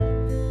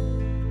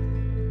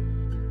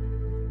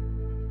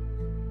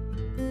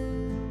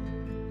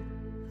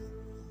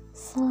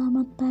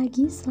Selamat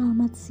pagi,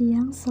 selamat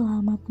siang,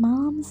 selamat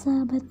malam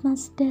sahabat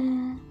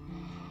Mazda.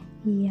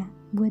 Iya,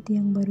 buat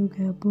yang baru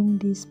gabung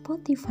di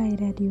Spotify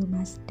Radio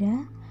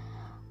Mazda,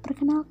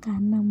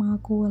 perkenalkan nama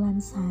aku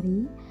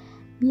Wulansari,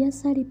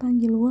 biasa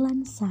dipanggil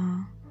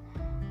Wulansa.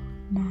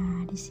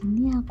 Nah, di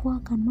sini aku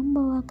akan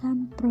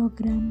membawakan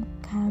program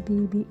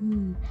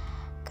KBBI,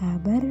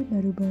 kabar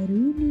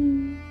baru-baru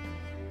ini.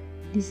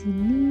 Di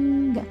sini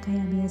nggak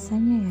kayak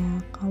biasanya ya,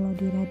 kalau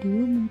di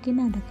radio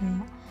mungkin ada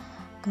kayak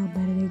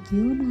kabar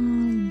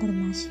regional,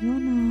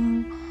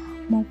 internasional,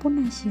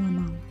 maupun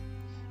nasional.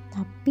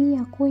 Tapi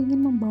aku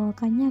ingin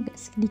membawakannya agak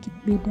sedikit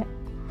beda.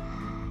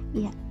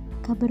 Ya,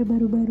 kabar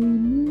baru-baru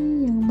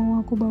ini yang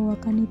mau aku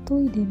bawakan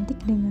itu identik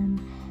dengan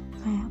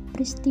kayak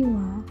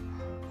peristiwa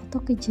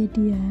atau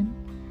kejadian,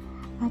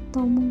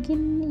 atau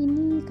mungkin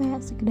ini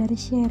kayak sekedar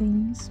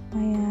sharing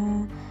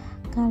supaya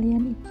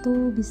kalian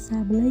itu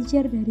bisa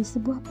belajar dari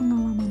sebuah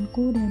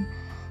pengalamanku dan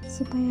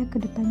supaya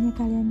kedepannya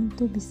kalian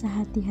itu bisa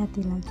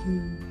hati-hati lagi.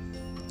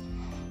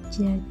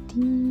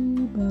 Jadi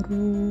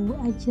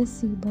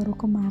baru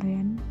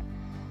kemarin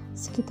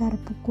sekitar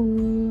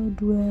pukul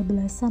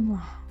 12-an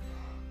lah,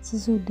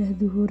 sesudah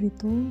zuhur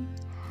itu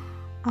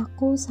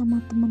aku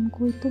sama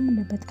temanku itu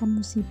mendapatkan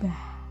musibah.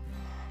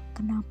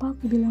 Kenapa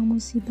aku bilang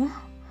musibah?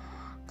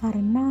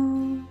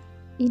 Karena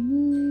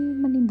ini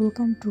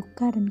menimbulkan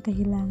duka dan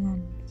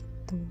kehilangan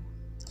gitu.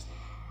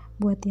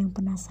 Buat yang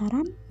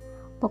penasaran,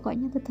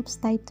 pokoknya tetap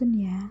stay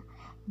tune ya.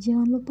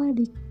 Jangan lupa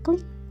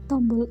diklik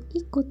tombol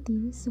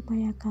ikuti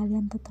supaya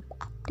kalian tetap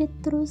update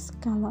terus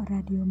kalau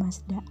Radio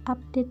Mazda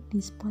update di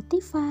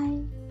Spotify.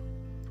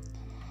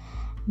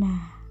 Nah,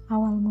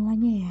 awal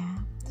mulanya ya,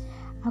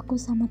 aku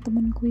sama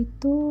temenku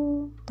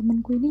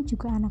ini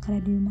juga anak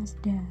Radio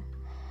Mazda.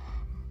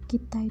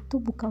 Kita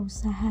itu buka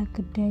usaha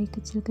kedai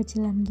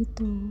kecil-kecilan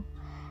gitu.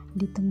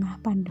 Di tengah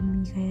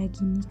pandemi kayak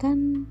gini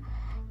kan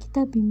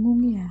kita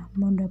bingung ya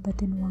mau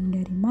dapetin uang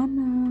dari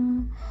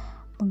mana,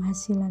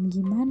 penghasilan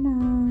gimana,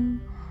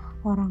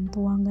 orang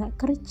tua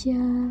nggak kerja,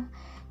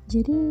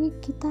 jadi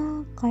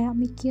kita kayak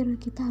mikir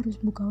kita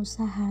harus buka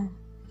usaha.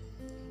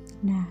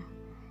 Nah,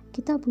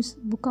 kita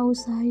buka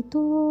usaha itu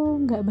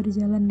nggak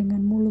berjalan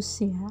dengan mulus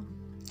ya,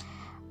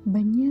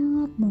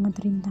 banyak banget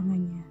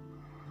rintangannya.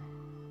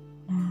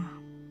 Nah,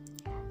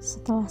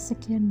 setelah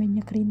sekian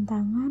banyak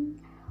rintangan,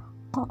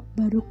 kok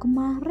baru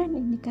kemarin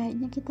ini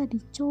kayaknya kita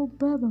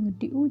dicoba banget,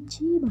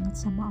 diuji banget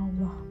sama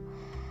Allah.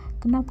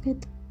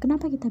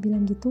 Kenapa kita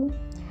bilang gitu?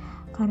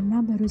 Karena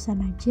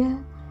barusan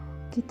aja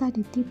kita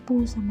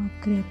ditipu sama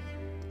Grab.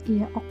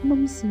 Iya,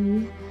 oknum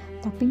sih,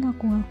 tapi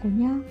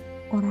ngaku-ngakunya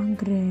orang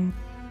Grab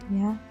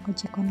ya,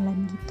 ojek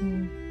online gitu.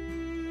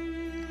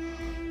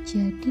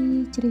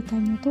 Jadi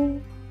ceritanya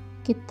tuh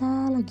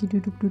kita lagi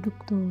duduk-duduk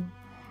tuh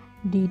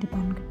di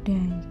depan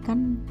kedai.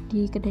 Kan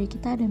di kedai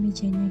kita ada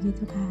mejanya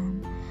gitu kan.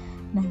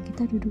 Nah,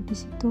 kita duduk di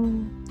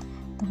situ.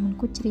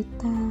 Temanku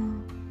cerita,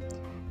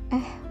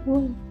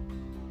 Wul.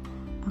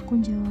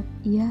 Aku jawab,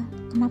 iya.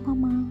 Kenapa,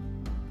 Ma?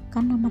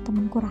 Kan nama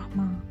temanku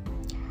Rahma.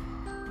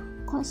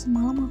 Kok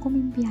semalam aku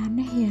mimpi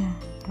aneh ya?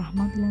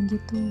 Rahma bilang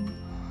gitu.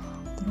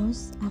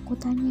 Terus aku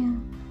tanya,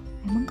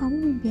 emang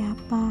kamu mimpi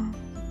apa?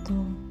 Gitu.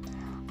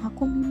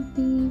 Aku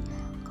mimpi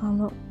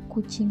kalau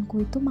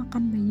kucingku itu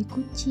makan bayi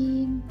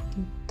kucing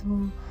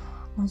gitu.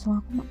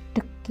 Langsung aku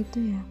medek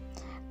gitu ya.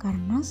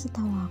 Karena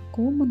setahu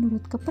aku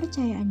menurut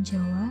kepercayaan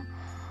Jawa,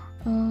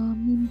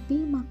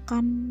 mimpi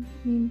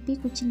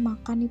kucing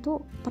makan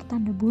itu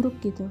pertanda buruk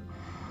gitu.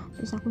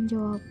 Terus aku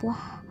jawab,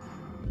 wah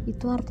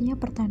itu artinya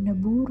pertanda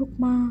buruk,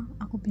 Ma.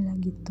 Aku bilang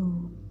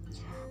gitu.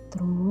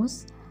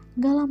 Terus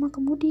gak lama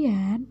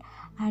kemudian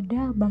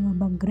ada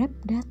abang-abang Grab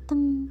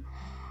dateng.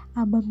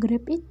 Abang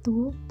Grab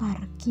itu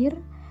parkir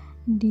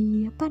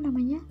di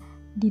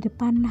di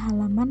depan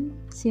halaman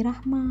si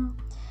Rahma,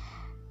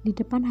 di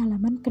depan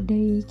halaman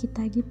kedai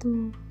kita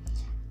gitu.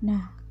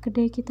 Nah,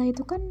 kedai kita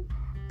itu kan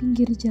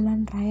pinggir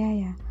jalan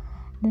raya ya,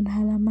 dan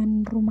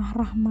halaman rumah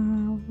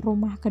Rahma,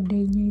 rumah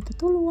kedainya itu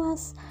tuh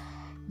luas.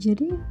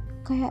 Jadi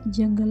kayak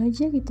janggal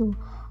aja gitu,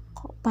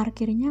 kok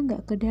parkirnya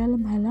nggak ke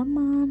dalam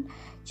halaman,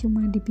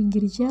 cuma di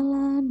pinggir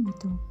jalan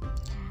gitu.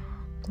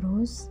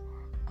 Terus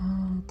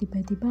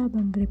tiba-tiba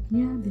abang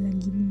Grabnya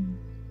bilang gini,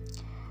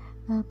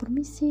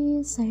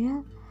 permisi,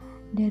 saya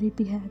dari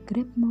pihak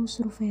Grab mau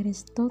survei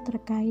resto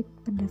terkait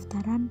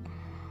pendaftaran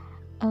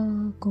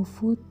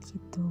GoFood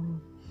gitu.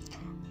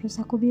 Terus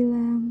aku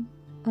bilang,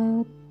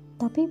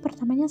 tapi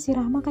pertamanya si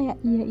Rahma kayak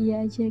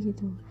iya aja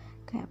gitu,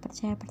 kayak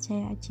percaya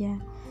aja.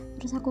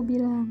 Terus aku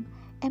bilang,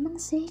 emang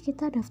sih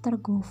kita daftar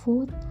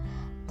GoFood,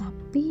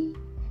 tapi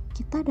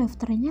kita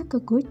daftarnya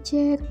ke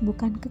Gojek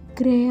bukan ke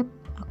Grab.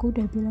 Aku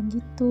udah bilang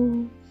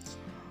gitu.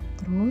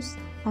 Terus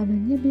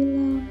abangnya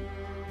bilang,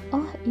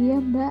 oh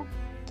iya Mbak,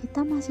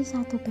 kita masih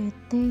satu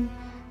PT,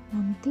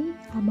 nanti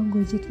abang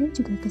Gojeknya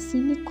juga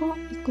kesini kok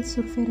ikut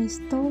survei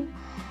resto.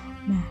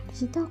 Nah,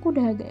 disitu aku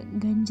udah agak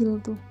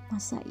ganjel tuh,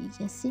 masa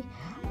iya sih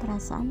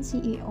perasaan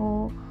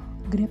CEO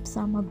Grab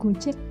sama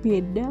Gojek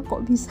beda,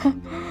 kok bisa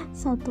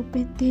satu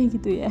PT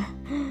gitu ya.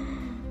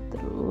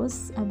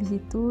 Terus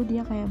abis itu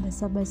dia kayak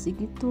basa-basi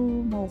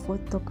gitu, mau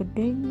foto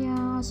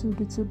gedengnya,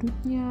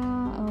 sudut-sudutnya,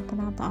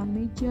 penataan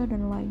meja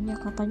dan lainnya.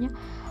 Katanya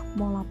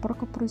mau lapor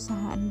ke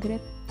perusahaan Grab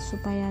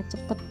supaya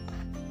cepet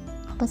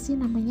apa sih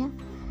namanya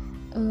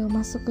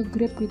masuk ke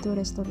Grab gitu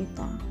resto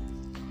kita.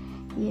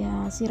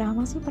 Ya si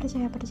Rahma sih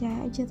percaya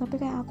aja,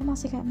 tapi kayak aku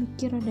masih kayak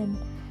mikir, dan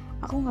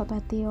aku nggak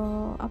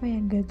patio apa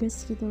ya,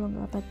 gagas gitu loh,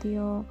 nggak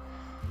patio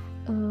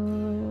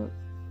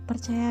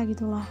percaya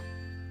gitulah.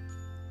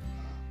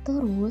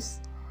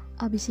 Terus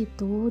abis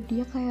itu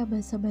dia kayak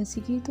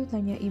basa-basi gitu,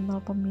 tanya email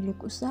pemilik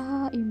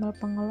usaha, email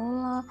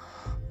pengelola.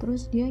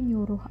 Terus dia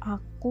nyuruh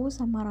aku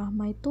sama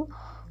Rahma itu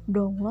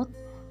download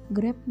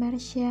Grab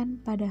Merchant,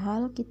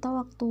 padahal kita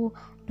waktu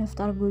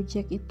daftar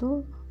Gojek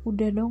itu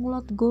udah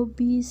download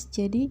Gobis.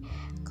 Jadi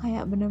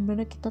kayak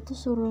bener-bener kita tuh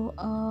suruh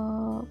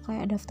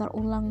kayak daftar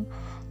ulang,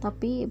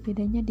 tapi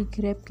bedanya di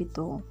Grab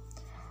gitu.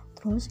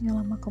 Terus gak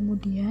lama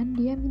kemudian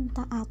dia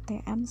minta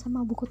ATM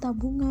sama buku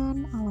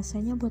tabungan,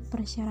 alasannya buat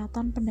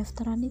persyaratan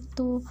pendaftaran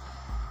itu.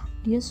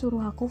 Dia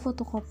suruh aku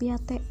fotokopi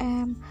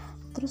ATM.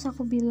 Terus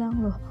aku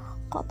bilang, loh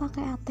kok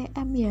pakai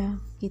ATM ya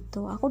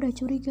gitu. Aku udah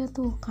curiga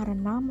tuh,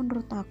 karena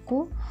menurut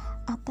aku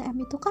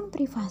ATM itu kan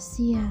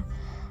privasi ya,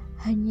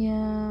 hanya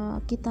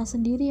kita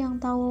sendiri yang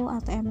tahu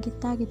ATM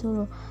kita gitu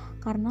loh.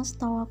 Karena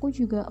setahu aku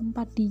juga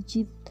 4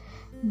 digit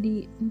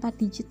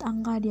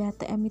angka di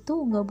ATM itu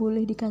nggak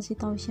boleh dikasih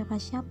tahu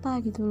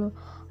siapa-siapa gitu loh,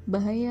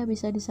 bahaya,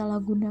 bisa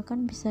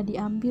disalahgunakan, bisa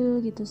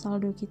diambil gitu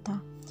saldo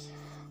kita.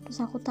 Terus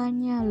aku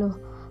tanya, loh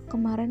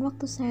kemarin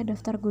waktu saya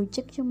daftar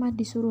Gojek cuma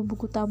disuruh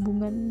buku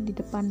tabungan di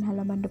depan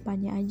halaman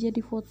depannya aja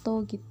di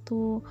foto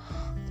gitu.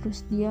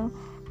 Terus dia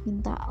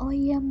minta, oh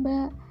iya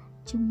mbak,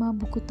 cuma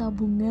buku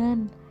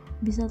tabungan,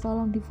 bisa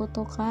tolong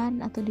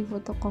difotokan atau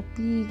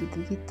difotokopi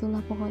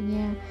gitu-gitulah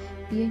pokoknya.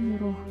 Dia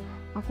nyuruh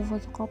aku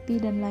fotokopi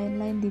dan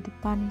lain-lain di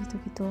depan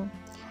gitu-gitu.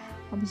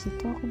 Habis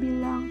itu aku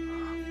bilang,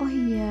 oh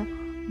iya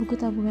buku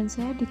tabungan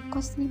saya di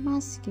kos nih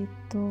mas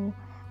gitu.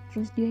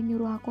 Terus dia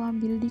nyuruh aku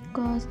ambil di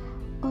kos.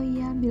 Oh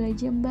iya ambil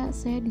aja mbak,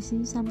 saya di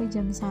sini sampai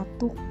jam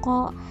 1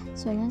 kok,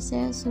 soalnya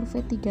saya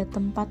survei 3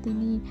 tempat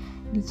ini,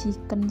 di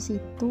Chicken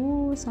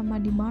situ sama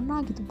di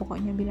mana gitu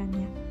pokoknya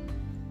bilangnya.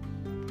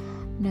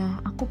 Nah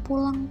aku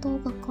pulang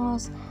tuh ke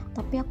kos,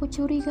 tapi aku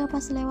curiga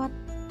pas lewat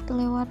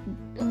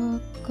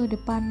ke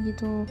depan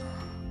gitu.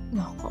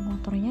 Loh kok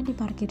motornya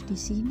diparkir di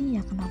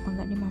sini ya, kenapa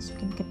nggak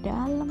dimasukin ke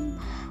dalam?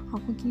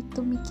 Aku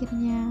gitu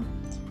mikirnya.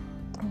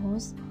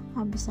 Terus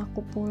habis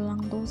aku pulang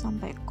tuh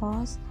sampai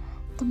kos,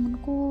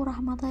 temenku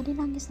Rahma tadi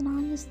nangis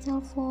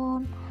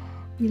telepon,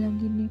 bilang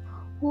gini,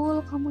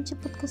 Wul kamu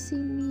cepet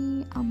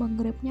kesini, abang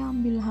Grabnya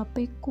ambil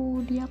HP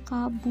ku, dia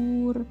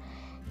kabur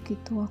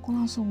gitu. Aku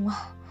langsung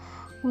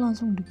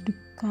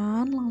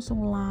deg-degan,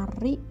 langsung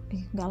lari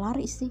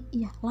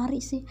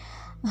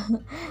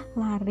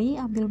lari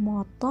ambil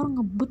motor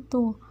ngebut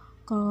tuh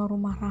ke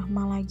rumah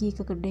Rahma lagi,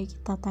 ke kedai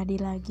kita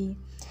tadi lagi.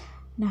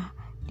 Nah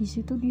di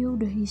situ dia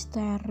udah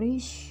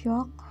histeris,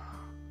 shock,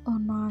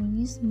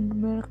 nangis,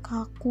 bener-bener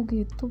kaku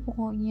gitu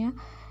pokoknya.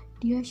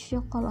 Dia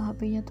shock kalau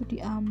HP-nya tuh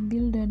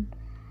diambil, dan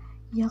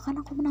ya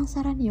kan aku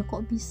penasaran ya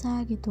kok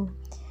bisa gitu.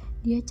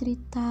 Dia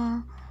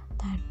cerita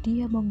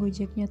tadi abang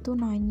Gojeknya tuh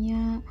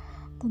nanya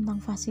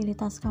tentang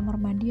fasilitas kamar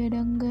mandi ada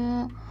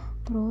enggak,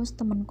 terus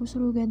temanku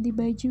suruh ganti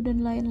baju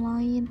dan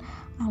lain-lain.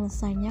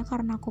 Alasannya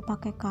karena aku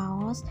pakai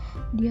kaos,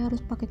 dia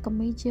harus pakai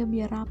kemeja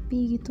biar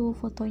rapi gitu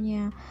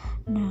fotonya.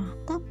 Nah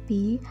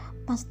tapi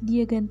pas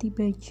dia ganti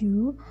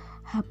baju,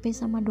 HP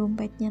sama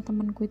dompetnya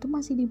temanku itu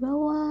masih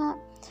dibawa.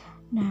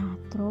 Nah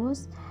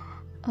terus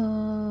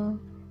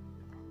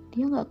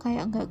dia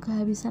nggak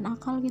kehabisan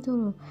akal gitu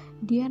loh.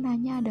 Dia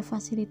nanya ada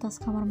fasilitas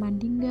kamar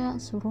mandi nggak,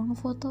 suruh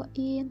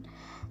ngefotoin.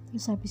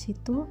 Terus habis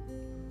itu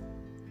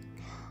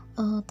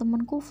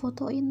temanku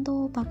fotoin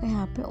tuh pakai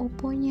HP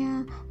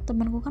Oppo-nya.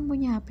 Temanku kan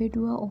punya HP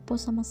 2, Oppo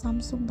sama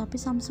Samsung, tapi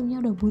Samsungnya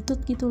udah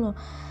butut gitu loh.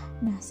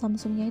 Nah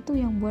Samsungnya itu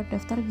yang buat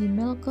daftar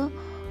Gmail ke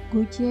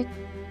Gojek.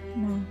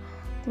 Nah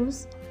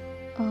terus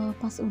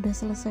pas udah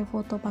selesai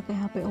foto pakai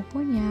HP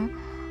Oppo-nya,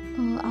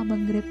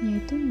 abang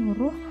Grabnya itu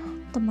nyuruh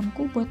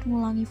temanku buat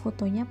ngulangi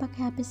fotonya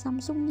pakai HP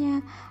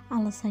Samsungnya.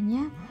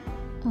 Alasannya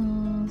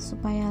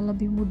supaya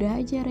lebih mudah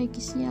aja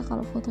regisnya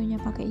kalau fotonya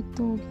pakai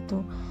itu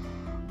gitu.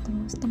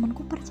 Terus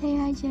temanku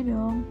percaya aja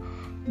dong,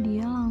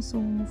 dia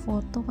langsung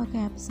foto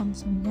pakai HP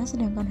Samsungnya,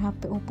 sedangkan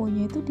HP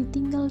Oppo-nya itu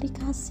ditinggal di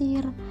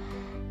kasir.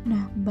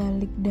 Nah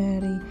balik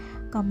dari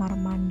kamar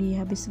mandi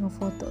habis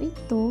ngefoto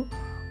itu,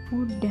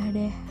 udah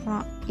deh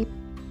raib,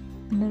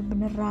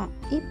 bener-bener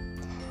raib,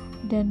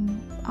 dan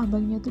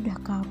abangnya tuh udah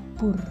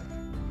kabur.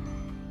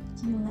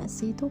 Gila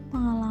sih, itu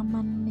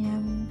pengalaman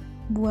yang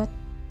buat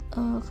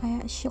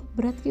kayak shock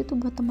berat gitu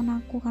buat temen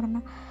aku,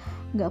 karena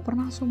nggak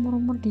pernah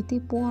seumur-umur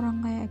ditipu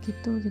orang kayak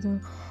gitu.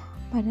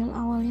 Padahal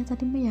awalnya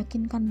tadi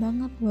meyakinkan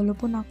banget,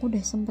 walaupun aku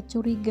udah sempet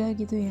curiga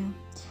gitu ya.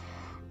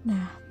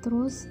 Nah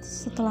terus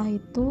setelah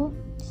itu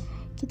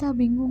kita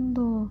bingung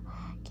tuh,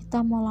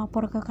 kita mau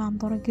lapor ke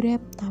kantor Grab,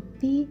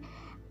 tapi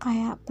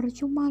kayak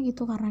percuma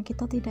gitu karena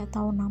kita tidak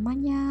tahu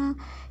namanya,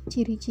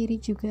 ciri-ciri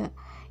juga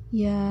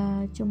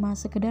ya cuma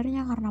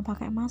sekedarnya karena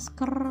pakai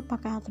masker,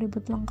 pakai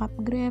atribut lengkap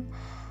Grab,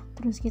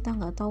 terus kita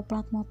nggak tahu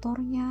plat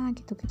motornya,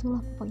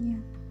 gitu-gitulah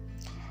pokoknya.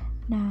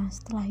 Nah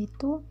setelah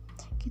itu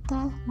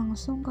kita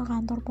langsung ke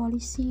kantor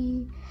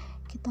polisi,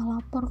 kita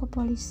lapor ke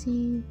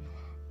polisi,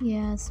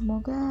 ya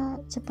semoga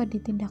cepat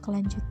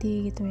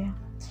ditindaklanjuti gitu ya.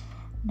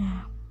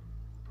 Nah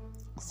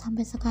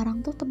sampai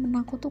sekarang tuh temen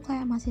aku tuh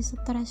kayak masih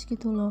stres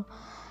gitu loh,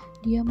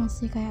 dia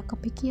masih kayak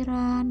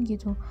kepikiran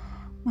gitu,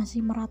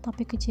 masih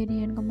meratapi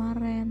kejadian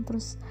kemarin.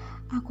 Terus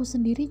aku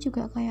sendiri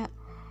juga kayak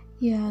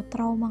ya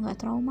trauma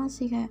nggak trauma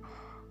sih, kayak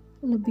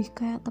lebih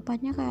kayak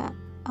tepatnya kayak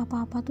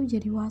apa-apa tuh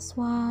jadi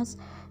was-was,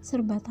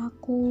 serba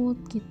takut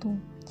gitu.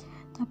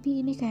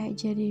 Tapi ini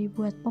kayak jadi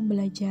buat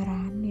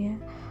pembelajaran ya,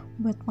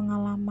 buat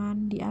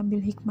pengalaman,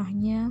 diambil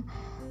hikmahnya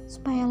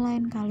supaya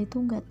lain kali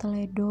tuh nggak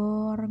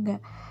teledor,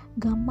 nggak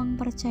gampang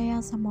percaya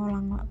sama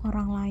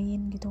orang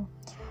lain gitu.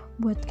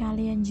 Buat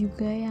kalian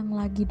juga yang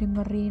lagi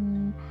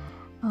dengerin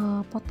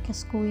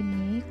podcastku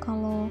ini,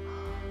 kalau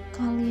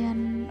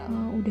kalian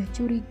udah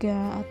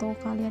curiga atau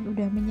kalian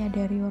udah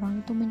menyadari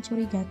orang itu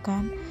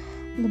mencurigakan,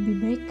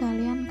 lebih baik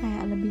kalian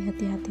kayak lebih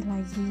hati-hati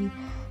lagi.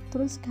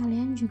 Terus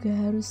kalian juga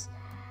harus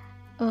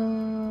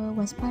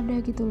waspada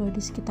gitu loh,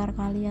 di sekitar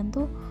kalian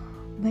tuh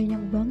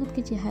banyak banget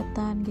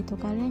kejahatan gitu.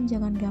 Kalian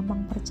jangan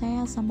gampang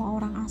percaya sama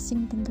orang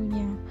asing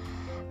tentunya,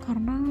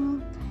 karena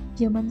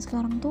zaman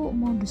sekarang tuh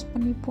modus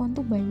penipuan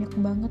tuh banyak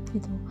banget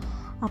gitu.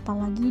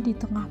 Apalagi di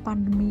tengah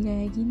pandemi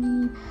kayak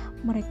gini,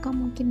 mereka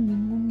mungkin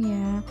bingung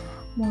ya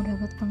mau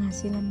dapat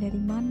penghasilan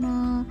dari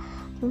mana.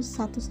 Terus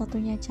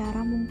satu-satunya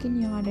cara mungkin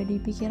yang ada di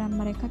pikiran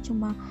mereka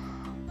cuma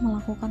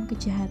melakukan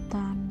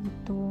kejahatan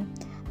gitu.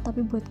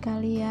 Tapi buat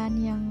kalian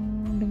yang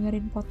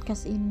dengerin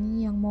podcast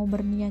ini yang mau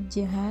berniat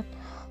jahat,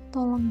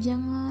 tolong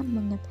jangan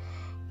banget,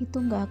 itu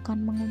gak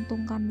akan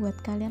menguntungkan buat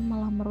kalian,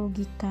 malah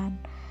merugikan.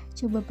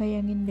 Coba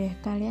bayangin deh,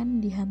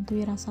 kalian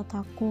dihantui rasa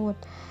takut,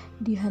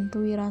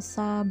 dihantui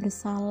rasa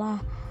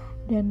bersalah,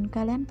 dan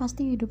kalian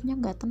pasti hidupnya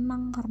gak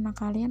tenang karena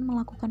kalian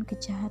melakukan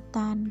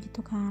kejahatan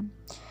gitu kan.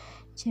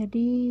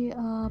 Jadi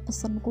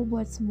pesanku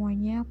buat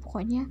semuanya,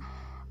 pokoknya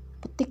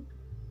petik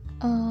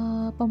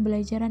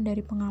pembelajaran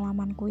dari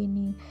pengalamanku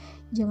ini.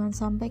 Jangan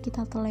sampai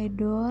kita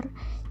teledor,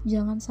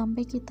 jangan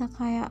sampai kita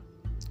kayak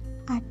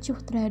acuh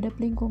terhadap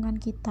lingkungan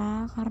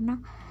kita,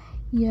 karena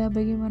ya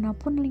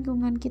bagaimanapun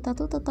lingkungan kita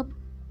tuh tetap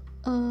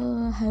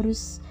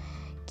harus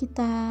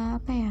kita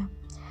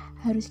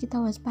harus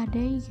kita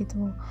waspadai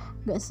gitu.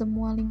 Gak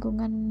semua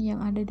lingkungan yang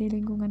ada di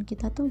lingkungan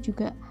kita tuh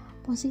juga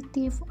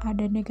positif,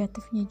 ada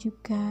negatifnya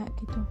juga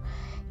gitu.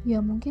 Ya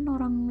mungkin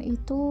orang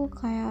itu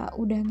kayak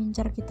udah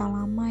ngincar kita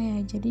lama ya,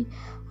 jadi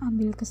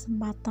ambil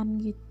kesempatan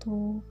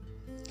gitu.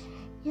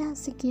 Ya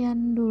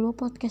sekian dulu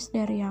podcast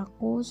dari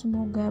aku,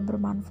 semoga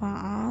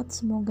bermanfaat,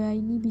 semoga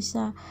ini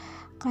bisa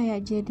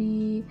kayak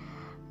jadi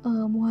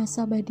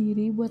muhasabah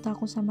diri buat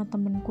aku sama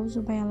temenku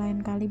supaya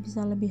lain kali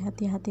bisa lebih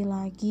hati-hati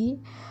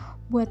lagi.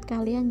 Buat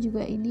kalian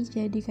juga ini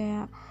jadi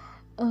kayak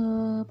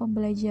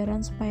pembelajaran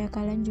supaya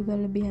kalian juga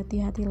lebih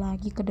hati-hati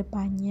lagi ke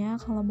depannya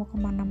kalau mau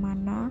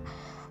kemana-mana.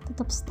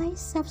 Tetap stay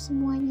safe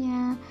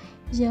semuanya,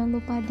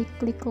 jangan lupa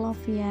diklik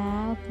love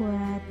ya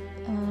buat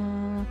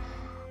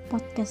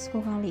podcastku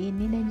kali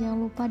ini, dan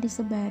jangan lupa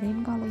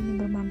disebarin kalau ini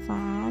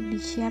bermanfaat, di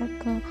share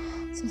ke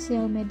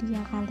sosial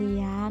media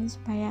kalian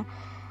supaya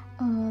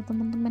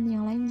teman-teman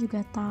yang lain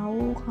juga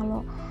tahu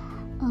kalau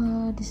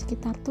di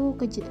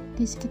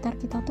sekitar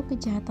kita tuh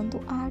kejahatan tuh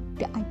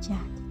ada aja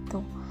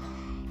gitu.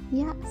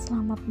 Ya,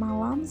 selamat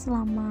malam,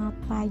 selamat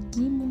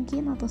pagi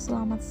mungkin, atau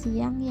selamat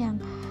siang yang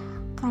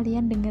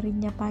kalian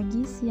dengerinnya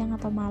pagi, siang,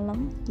 atau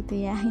malam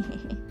gitu ya.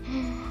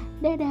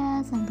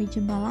 Dadah, sampai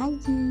jumpa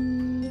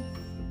lagi.